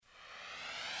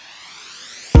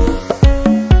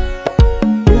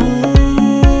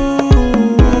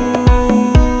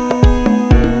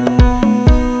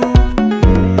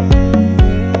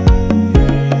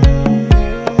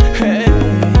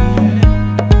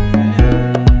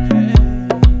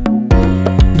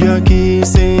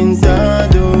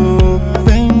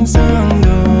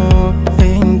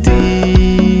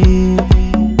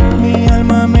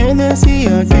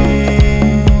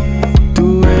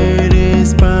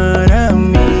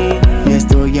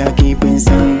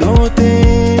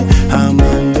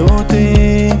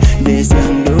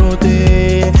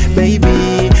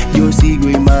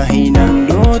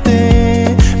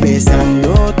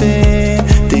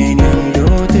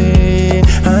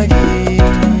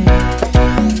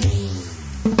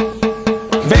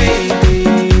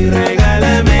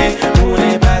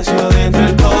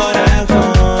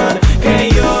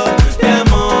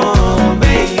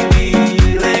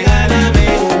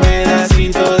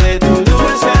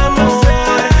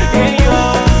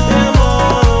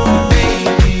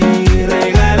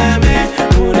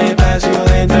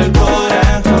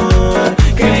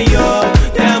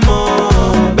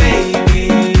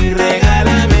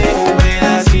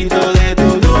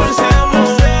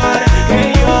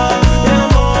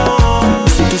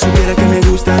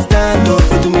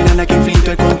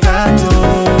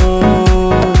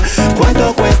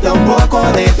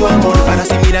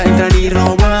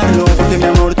robarlo, porque mi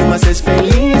amor tú me haces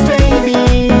feliz,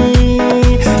 baby.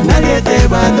 Nadie te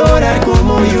va a adorar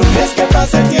como yo. Es que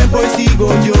pasa el tiempo y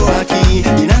sigo yo aquí,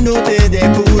 llenándote de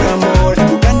puro amor,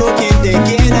 buscando quien te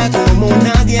quiera como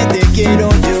nadie te quiero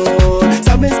yo.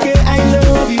 Sabes que I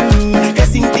love you, que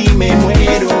sin ti me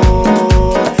muero.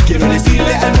 Quiero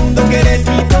decirle al mundo que eres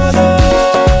mi todo.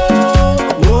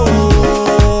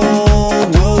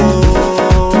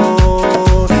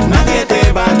 Nadie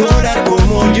te va a adorar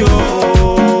como yo.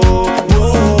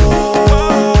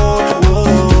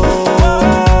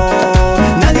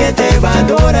 Nadie te va a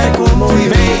adorar como yo.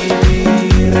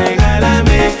 Baby,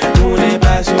 regálame un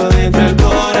espacio dentro del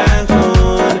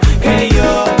corazón, que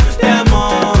yo te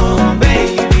amo.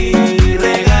 Baby,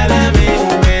 regálame un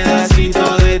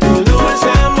pedacito de tu dulce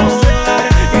amor,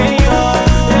 que yo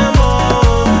te amo.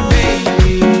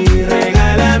 Baby,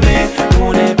 regálame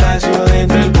un espacio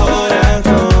dentro del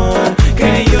corazón,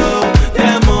 que yo te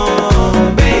amo.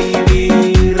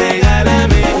 Baby,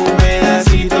 regálame un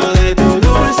pedacito de tu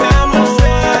dulce amor,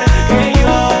 que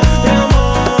yo te amo.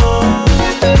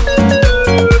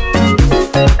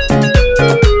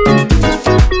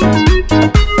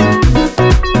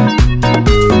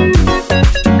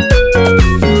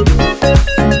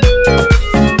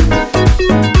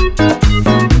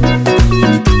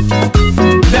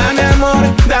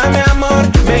 Dame amor,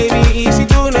 baby, y si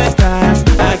tú no estás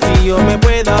aquí yo me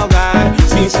puedo ahogar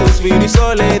sin suspiro y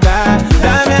soledad.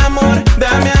 Dame amor,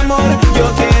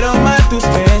 yo quiero más tus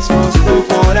besos. Tu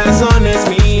corazón es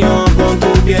mío, con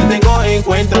tu piel tengo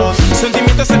encuentros.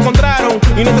 Sentimientos se encontraron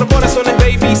y nuestros corazones,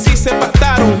 baby, sí se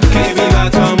pactaron. Que viva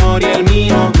tu amor y el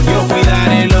mío, yo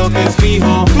cuidaré lo que es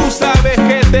fijo. Tú sabes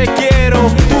que te quiero,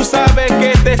 tú sabes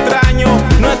que te extraño.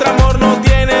 Nuestro amor no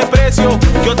tiene precio,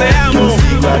 yo te amo. Yo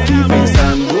sigo aquí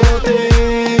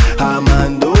pensándote,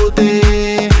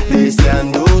 amándote,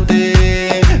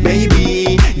 deseándote,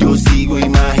 baby. Yo sigo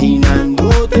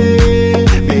imaginándote,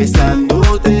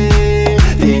 besándote,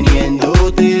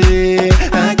 teniéndote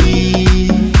aquí.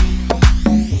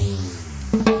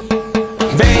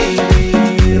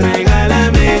 Baby,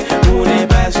 regálame un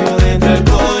espacio dentro del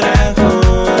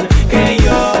corazón, que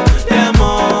yo te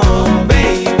amo.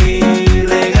 Baby,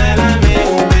 regálame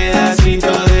un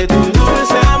pedacito de tu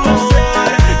dulce amor,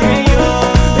 que yo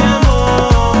te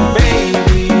amo.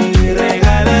 Baby,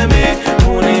 regálame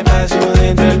un espacio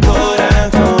dentro del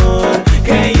corazón,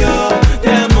 que yo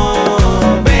te amo.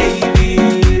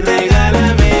 Baby,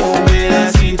 regálame un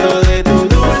pedacito de tu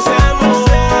dulce amor,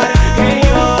 que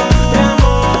yo te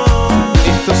amo.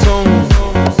 Estos son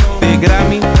de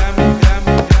Grammy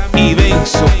Y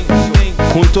Benzo,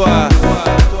 junto a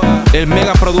el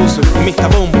mega producer Mr.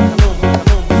 Mambo,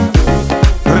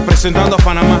 representando a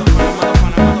Panamá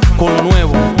con lo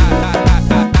nuevo.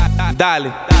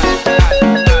 Dale.